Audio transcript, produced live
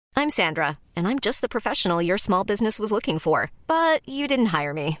I'm Sandra, and I'm just the professional your small business was looking for. But you didn't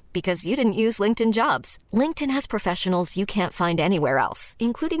hire me because you didn't use LinkedIn Jobs. LinkedIn has professionals you can't find anywhere else,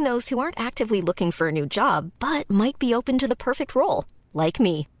 including those who aren't actively looking for a new job, but might be open to the perfect role, like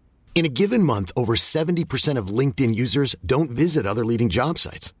me. In a given month, over 70% of LinkedIn users don't visit other leading job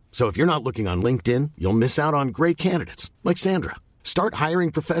sites. So if you're not looking on LinkedIn, you'll miss out on great candidates like Sandra. Start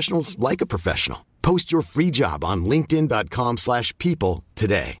hiring professionals like a professional. Post your free job on linkedin.com/people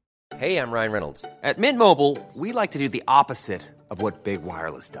today. Hey, I'm Ryan Reynolds. At Mint Mobile, we like to do the opposite of what Big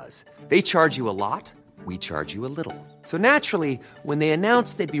Wireless does. They charge you a lot, we charge you a little. So naturally, when they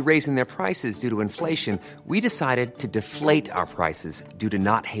announced they'd be raising their prices due to inflation, we decided to deflate our prices due to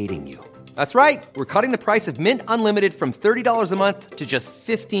not hating you. That's right. We're cutting the price of Mint Unlimited from $30 a month to just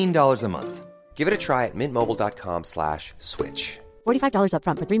 $15 a month. Give it a try at mintmobile.com/switch. $45 up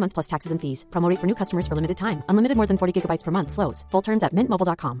front for 3 months plus taxes and fees. Promo rate for new customers for limited time. Unlimited more than 40 gigabytes per month. Slows full terms at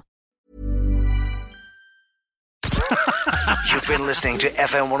mintmobile.com. You've been listening to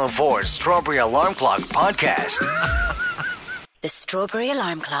FM 104's Strawberry Alarm Clock podcast. The Strawberry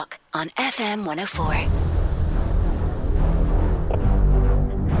Alarm Clock on FM 104.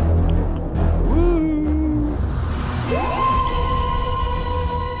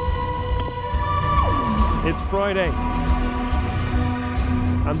 It's Friday.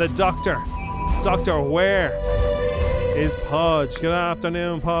 And the Dr. Where is Podge? Good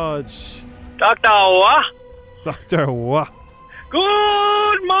afternoon, Podge. Dr. what? Dr. what?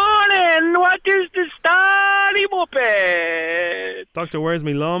 Good morning. What is the story, Muppet? Doctor, where's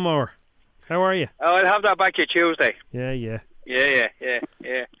my lawnmower? How are you? Oh, I'll have that back to Tuesday. Yeah. Yeah.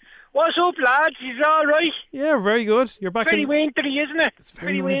 What's up, lads? Is all right? Yeah, very good. You're back Very wintry, isn't it? It's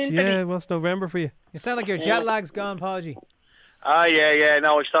very wintry. Yeah, well, it's November for you. You sound like your jet lag's gone, Podgy. Ah, yeah.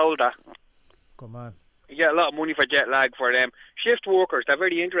 No, I sold that. Good man. You get a lot of money for jet lag for them. Shift workers, they're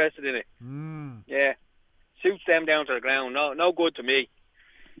very interested in it. Yeah. Suits them down to the ground. No good to me.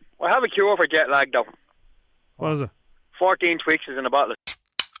 I have a cure for jet lag, though. What is it? 14 Twixes in a bottle.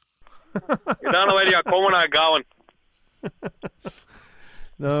 You don't know whether you're coming or going.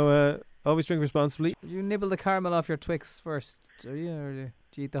 No, always drink responsibly. Did you nibble the caramel off your Twix first? Or did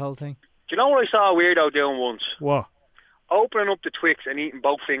you eat the whole thing? Do you know what I saw a weirdo doing once? What? Opening up the Twix and eating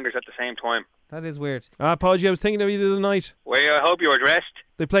both fingers at the same time. That is weird. Podgy, I was thinking of you the other night. Well, I hope you were dressed.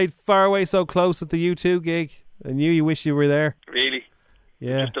 They played Far Away So Close at the U2 gig. I knew you wish you were there. Really?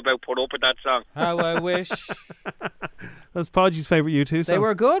 Yeah. Just about put up with that song. How I wish. That's Podgy's favourite U2 song. They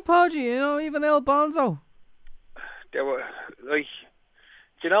were good, Podgy, even El Bonzo. They were, like,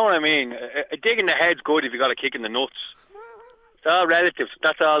 do you know what I mean? A dig in the head's good if you got a kick in the nuts. It's all relative.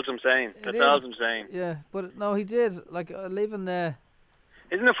 That's all I'm saying. Yeah, but no, he did. Like, leaving the...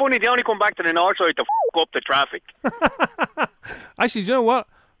 Isn't it funny? They only come back to the north side to up the traffic. Actually, do you know what?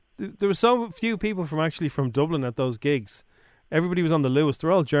 There were so few people from Dublin at those gigs. Everybody was on the Lewis.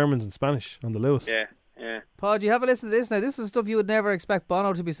 They're all Germans and Spanish on the Lewis. Yeah. Podgy, have a listen to this now. This is stuff you would never expect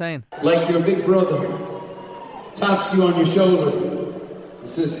Bono to be saying. Like your big brother taps you on your shoulder and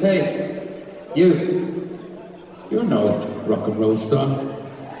says, "Hey, you're no rock and roll star.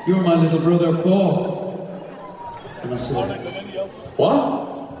 You're my little brother Paul." And I said, "What?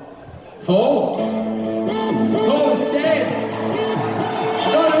 Paul? Paul is dead. I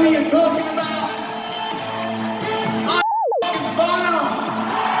don't know who you're talking about. I'm f***ing Bono.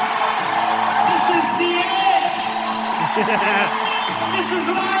 This is The Edge. This is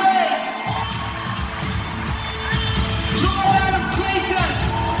Larry. Lord Adam Clayton.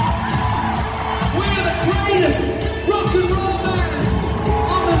 We're the greatest rock and roll band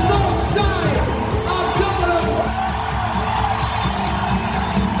on the north side of Dublin."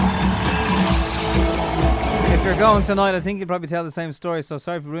 If you're going tonight, I think you'll probably tell the same story, so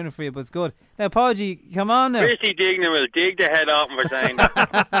sorry for ruining it for you, but it's good. Now, Podgy, come on now. Christy Dignan will dig the head off him for saying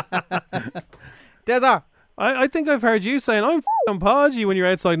that. Desert. I think I've heard you saying, "I'm f***ing Podgy" when you're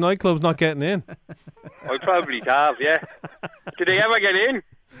outside nightclubs not getting in. I probably have, yeah. Did they ever get in?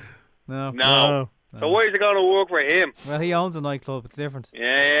 No. So why is it going to work for him? Well, he owns a nightclub. It's different.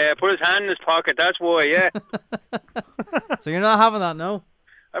 Yeah. Put his hand in his pocket. That's why, yeah. So you're not having that, no?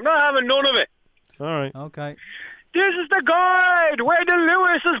 I'm not having none of it. All right. Okay. This is the guide where the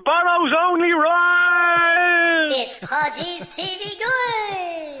Lewis is Bono's only ride. It's Podgy's TV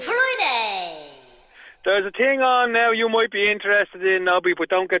Guide. Friday. There's a thing on now you might be interested in, Nobby, but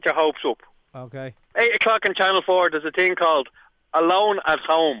don't get your hopes up. Okay. 8 o'clock on Channel 4, there's a thing called Alone at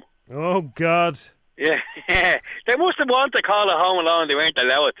Home. Oh, God. Yeah. They must have wanted to call it Home Alone. They weren't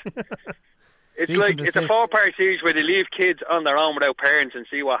allowed it. It's like, it's a 4-part series where they leave kids on their own without parents and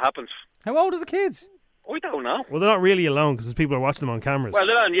see what happens. How old are the kids? I don't know. Well, they're not really alone because people are watching them on cameras. Well,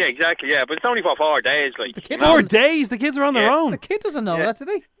 they're on, yeah, exactly, yeah, but it's only for 4 days, like. The kid 4 days? The kids are on their Yeah. own. The kid doesn't know that, did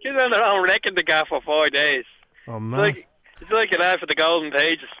he? Kids are on their own, wrecking the gaff for 4 days. Oh, man. It's like an ad for the Golden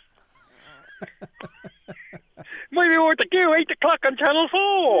Pages. Might be worth a go, 8 o'clock on Channel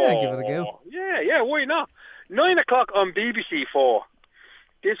 4. Yeah, give it a go. Yeah, why not? 9 o'clock on BBC 4.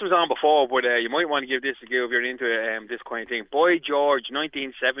 This was on before, but you might want to give this a go if you're into this kind of thing. Boy George,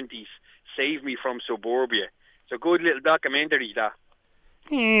 1970s, Save Me from Suburbia. It's a good little documentary, that.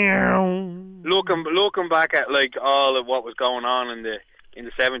 Looking back at like all of what was going on in the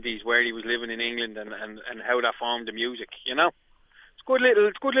 70s, where he was living in England and how that formed the music, you know? It's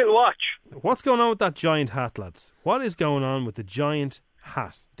a good little watch. What's going on with that giant hat, lads? What is going on with the giant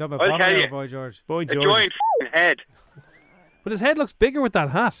hat? Talk I'll about tell you. Boy George. Boy A George. giant head. But his head looks bigger with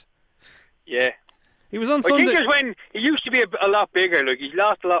that hat. Yeah. He was on I Sunday. think it's when he used to be a lot bigger. Like, he's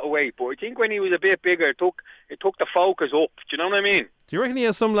lost a lot of weight, but I think when he was a bit bigger, it took the focus up. Do you know what I mean? Do you reckon he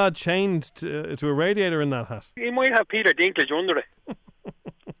has some lad chained to a radiator in that hat? He might have Peter Dinklage under it.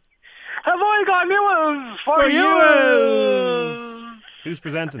 Have I got news for you? Who's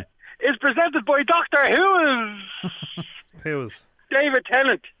presenting? It's presented by Dr. Who's Who's? David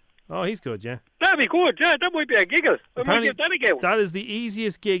Tennant. Oh, he's good, yeah. That'd be good, yeah. That might be a giggle. I might Apparently, give that a go. that is the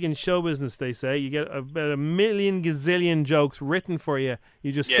easiest gig in show business, they say. You get about a million gazillion jokes written for you.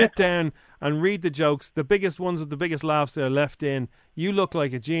 You just sit down and read the jokes. The biggest ones with the biggest laughs are left in. You look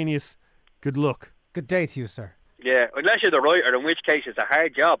like a genius. Good luck. Good day to you, sir. Yeah, unless you're the writer, in which case it's a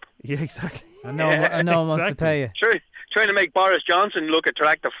hard job. Yeah, exactly. I know who wants to pay you. Trying to make Boris Johnson look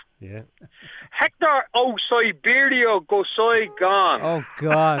attractive. Yeah. Hector O Siberia Gosoi gone. Oh,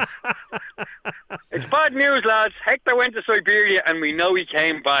 God. It's bad news, lads. Hector went to Siberia and we know he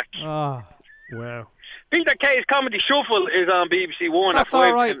came back. Oh. Wow. Peter Kay's Comedy Shuffle is on BBC One That's at 5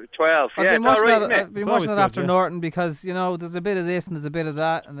 all right. to 12. I've Yeah, been it's all watching right, that, isn't it? I've been watching it after Norton because, you know, there's a bit of this and there's a bit of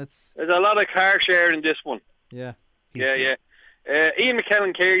that and it's... There's a lot of car share in this one. Yeah. Yeah. Ian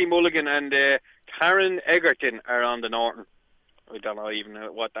McKellen, Kerry Mulligan and Karen Egerton are on the Norton. I don't know even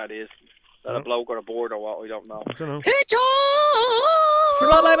what that is. Is that a bloke or a board or what? I don't know. I don't know.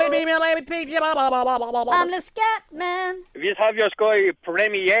 I'm the scat man. If you have your Sky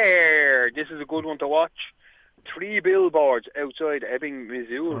premiere, this is a good one to watch. 3 billboards outside Ebbing,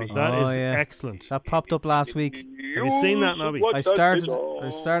 Missouri. That is excellent. That popped up last week. Have you seen that, Nobby? I started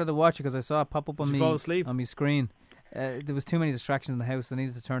to watch it because I saw it pop up on Did you fall asleep? on my screen. There was too many distractions in the house. I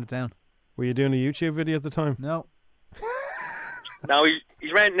needed to turn it down. Were you doing a YouTube video at the time? No. Now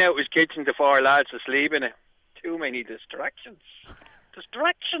he's renting out his kitchen to 4 lads to sleep in it. Too many distractions.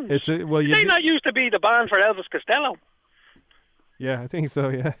 It's well, They not used to be the band for Elvis Costello. Yeah, I think so.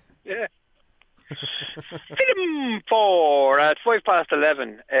 Yeah. Yeah. Film 4 at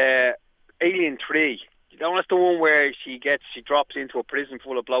 11. Alien 3. You know, that's the one where she drops into a prison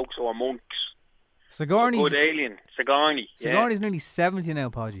full of blokes or monks. Sigourney's Good alien. Sigourney. Sigourney's nearly 70 now,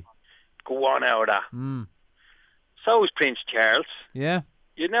 Podgy. Go on out of that. So is Prince Charles. Yeah.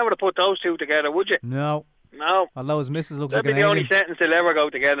 You'd never have put those two together, would you? No. No. Although his missus looks That'd like be an the only alien. sentence they'll ever go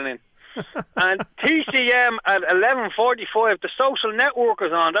together in. And TCM at 11:45. The Social Network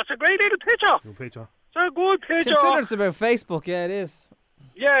is on. That's a great little picture. Good picture. It's a good picture. Consider it's about Facebook. Yeah, it is.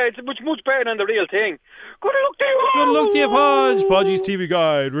 Yeah, it's much better than the real thing. Good luck to you. Good luck to you, Podge. Podgy's TV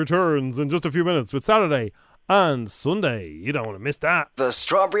Guide returns in just a few minutes with Saturday and Sunday. You don't want to miss that. The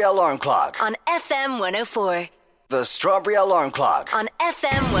Strawberry Alarm Clock. On FM 104. The Strawberry Alarm Clock. On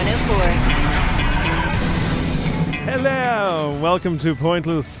FM 104. Hello, welcome to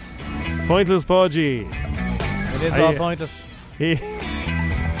Pointless Podgy. It is all pointless.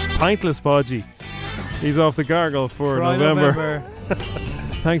 Pointless Podgy. He's off the gargle for Try November.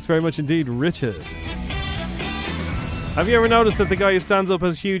 Thanks very much indeed, Richard. Have you ever noticed that the guy who stands up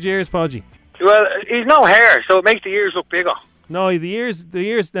has huge ears, Podgy? Well, he's no hair, so it makes the ears look bigger. No, the ears.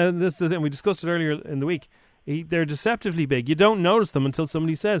 Now, this is the thing. We discussed it earlier in the week. They're deceptively big. You don't notice them until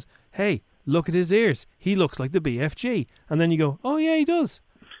somebody says, "Hey, look at his ears. He looks like the BFG," and then you go, "Oh yeah, he does."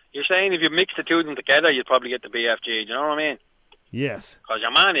 You're saying if you mix the two of them together, you'd probably get the BFG. Do you know what I mean? Yes. Because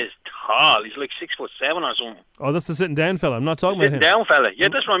your man is tall. He's like 6'7" or something. Oh, that's the sitting down fella. I'm not talking about Sitting him. down fella. Yeah,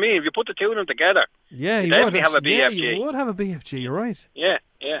 that's what I mean. If you put the two of them together, Yeah, you he definitely would have a actually. BFG. Yeah, you would have a BFG. You're right. Yeah.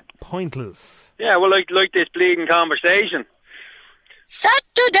 Pointless. Yeah, well, like this bleeding conversation.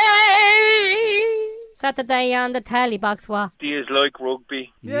 Saturday on the telly box, what? Do you like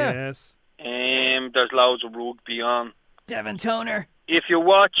rugby? Yeah. Yes. There's loads of rugby on. Devin Toner. If you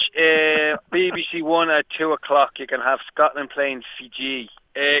watch BBC One at 2 o'clock, you can have Scotland playing Fiji.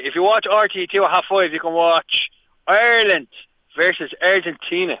 If you watch RT2 at 5:30, you can watch Ireland versus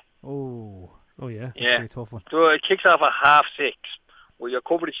Argentina. Oh. Oh, yeah. Yeah. Very tough one. So it kicks off at 6:30. Well, your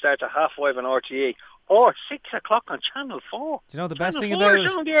coverage starts at 5:30 on RTE. Or 6 o'clock on Channel 4. Do you know the best Channel thing 4 about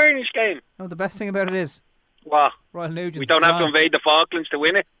is it? on the Irish game. You know the best thing about it is? What? Royal Nugent. We don't have to invade the Falklands to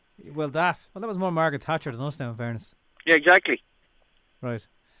win it. Well, that was more Margaret Thatcher than us now, in fairness. Yeah, exactly. Right.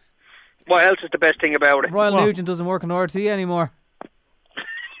 What else is the best thing about it? Royal Nugent doesn't work on RTE anymore.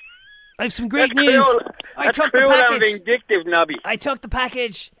 I have some great That's news. Cool. I That's took the cool and package. vindictive, Nobby. I took the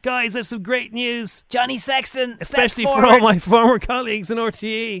package. Guys, I have some great news. Johnny Sexton, Especially steps for all forward. my former colleagues in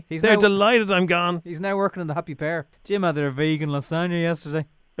RTE. They're now- delighted I'm gone. He's now working on the Happy Pear. Jim had their vegan lasagna yesterday.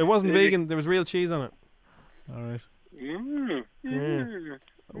 It wasn't vegan. There was real cheese on it. All right. Yeah.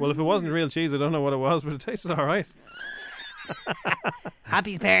 Well, if it wasn't real cheese, I don't know what it was, but it tasted all right.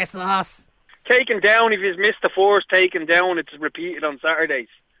 Happy Pear sauce. Taken down, if you've missed the force, taken down, it's repeated on Saturdays.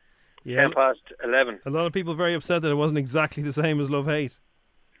 Yeah. 11:10. A lot of people very upset that it wasn't exactly the same as Love Hate.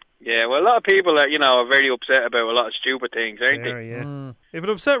 Yeah, well, a lot of people are, are very upset about a lot of stupid things, aren't they? Yeah. If it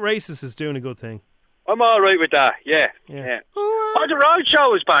upset racists, it's doing a good thing. I'm all right with that, yeah. Oh, the Road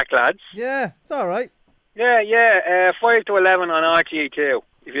Show is back, lads. Yeah, it's all right. Yeah, 5 to 11 on RTE2,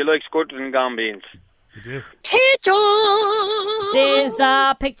 if you like Scotland and gone beans. You do. These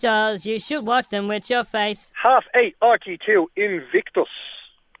are pictures. You should watch them with your face. 8:30 RTE2, Invictus,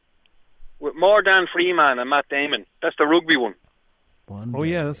 with Morgan Freeman and Matt Damon. That's the rugby one. Oh,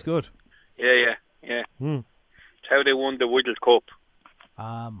 yeah, that's good. Yeah. It's how they won the World Cup.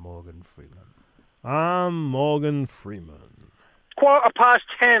 Morgan Freeman. I'm Morgan Freeman.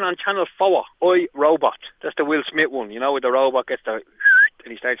 10:15 on Channel 4, I, Robot. That's the Will Smith one, with the robot gets the...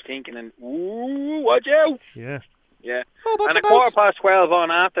 and he starts thinking and, ooh, watch out. Yeah. Yeah. Oh, and at 12:15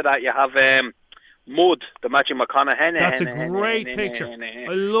 on after that, you have Mud, the Matthew McConaughey. That's a great picture. I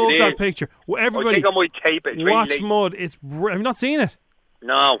love that picture. Well, everybody, I think I might tape it. It's watch really late. Mud. Have you not seen it?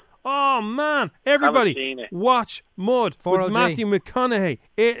 No. Oh, man. Haven't seen Everybody, it. watch Mud with 4OG. Matthew McConaughey.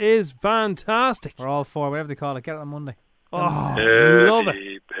 It is fantastic. Or all four, whatever they call it. Get it on Monday. Oh, I love it.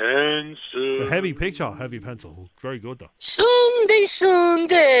 Heavy pencil. The heavy picture, heavy pencil. Very good, though.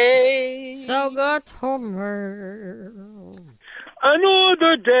 Sunday. So good to me.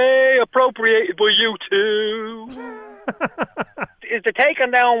 Another day appropriated by you two. Is the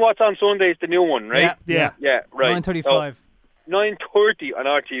taking down what's on Sunday is the new one, right? Yeah. Yeah, right. 9:35. 9:30 on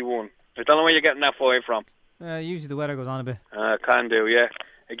RT1. I don't know where you're getting that 5 from. Usually the weather goes on a bit. Can do, yeah.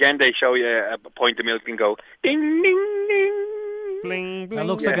 Again, they show you a pint of milk and go ding, ding, ding. Bling, bling. That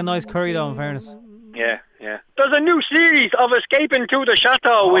looks like a nice curry, though, in fairness. Yeah. There's a new series of Escaping to the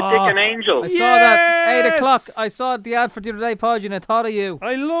Chateau with Dick and Angel. I saw that 8 o'clock. I saw the ad for the other day, Podgy, and I thought of you.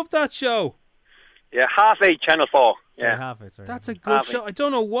 I love that show. Yeah, 8:30, Channel 4. Sorry, Yeah. half it, sorry. That's a good Half show. I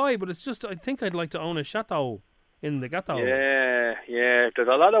don't know why, but it's just, I think I'd like to own a chateau in the Gateau. Yeah. There's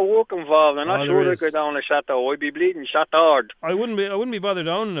a lot of work involved. I'm not Oh, sure there I is. could own a chateau. I'd be bleeding chattered. I wouldn't be bothered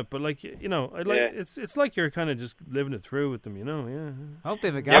owning it, but like, I'd like Yeah. it's like you're kind of just living it through with them, Yeah. I hope they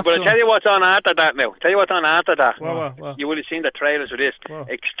have a Yeah, gaff but I'll going. tell you what's on after that now. Well. You would have seen the trailers for this. Wow.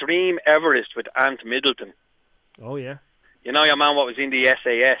 Extreme Everest with Ant Middleton. Oh yeah. You know your man what was in the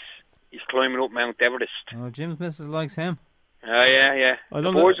SAS? He's climbing up Mount Everest. Oh, Jim's missus likes him. Oh, yeah. I The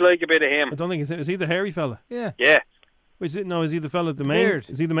don't boys like a bit of I him. don't think is he the hairy fella? Yeah. Yeah. Is he the fella the main? Beard.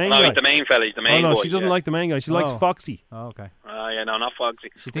 Is he the main No, guy? he's the main fella. He's the main Oh no, boy. she doesn't yeah. like the main guy. She likes Oh. Foxy. Oh, okay. Yeah, no, not Foxy.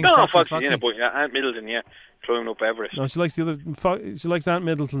 She thinks no, Foxy's Foxy's in it, but Ant Middleton, yeah, climbing up Everest. No, she likes the other. She likes Aunt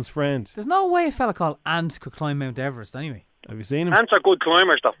Middleton's friend. There's no way a fella called Ant could climb Mount Everest anyway. Have you seen him? Ants are good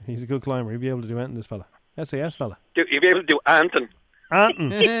climbers, though. He's a good climber. He'd be able to do anything. This fella, SAS fella. You'll be able to do Anton. Anton.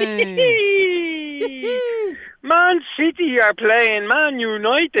 Man City are playing Man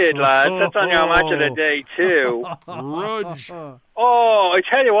United, lads. That's on your match of the day, too. Rudge. Oh, I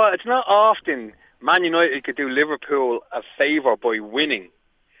tell you what, it's not often Man United could do Liverpool a favour by winning.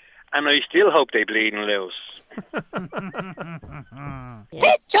 And I still hope they bleed and lose.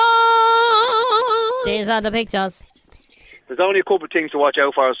 These are the pictures. There's only a couple of things to watch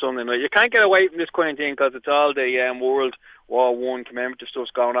out for on Sunday night. You can't get away from this kind of thing because it's all the World War I commemorative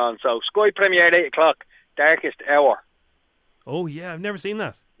stuff's going on. So Sky premiered 8 o'clock, Darkest Hour. Oh yeah, I've never seen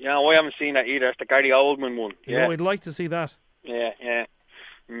that. Yeah, I haven't seen that either. It's the Gary Oldman one. You Yeah, know, I'd like to see that. yeah.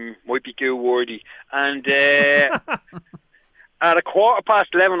 Might be too wordy. And at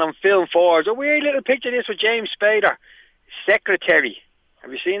 11:15 on Film 4, there's a weird little picture of this with James Spader, Secretary.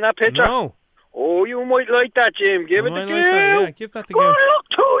 Have you seen that picture? No. Oh, you might like that, Jim. Give it I a like go. that. Yeah, give that the Good go. luck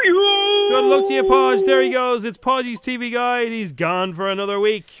to you. Good luck to you, Podge. There he goes. It's Podgy's TV Guide. He's gone for another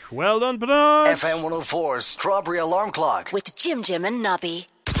week. Well done, Podge. FM 104's Strawberry Alarm Clock. With Jim and Nobby.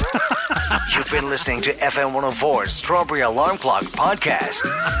 You've been listening to FM 104's Strawberry Alarm Clock podcast.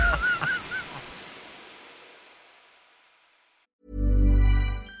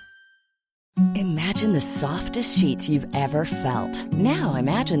 Imagine the softest sheets you've ever felt. Now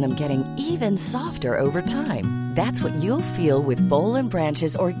imagine them getting even softer over time. That's what you'll feel with Boll &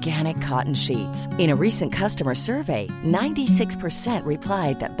 Branch's organic cotton sheets. In a recent customer survey, 96%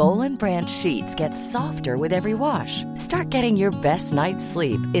 replied that Boll & Branch sheets get softer with every wash. Start getting your best night's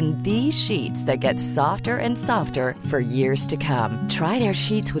sleep in these sheets that get softer and softer for years to come. Try their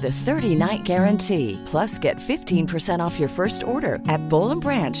sheets with a 30-night guarantee. Plus, get 15% off your first order at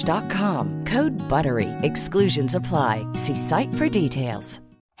bollandbranch.com. Code BUTTERY. Exclusions apply. See site for details.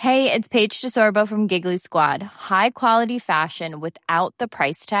 Hey, it's Paige DeSorbo from Giggly Squad. High quality fashion without the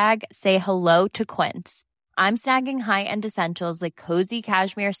price tag. Say hello to Quince. I'm snagging high-end essentials like cozy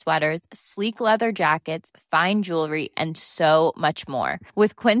cashmere sweaters, sleek leather jackets, fine jewelry, and so much more.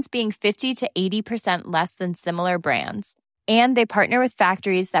 With Quince being 50 to 80% less than similar brands. And they partner with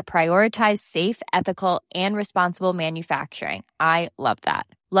factories that prioritize safe, ethical, and responsible manufacturing. I love that.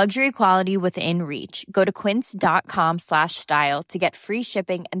 Luxury quality within reach. Go to quince.com/style to get free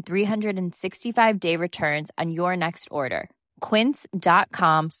shipping and 365-day returns on your next order.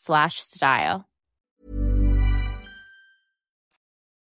 Quince.com/style.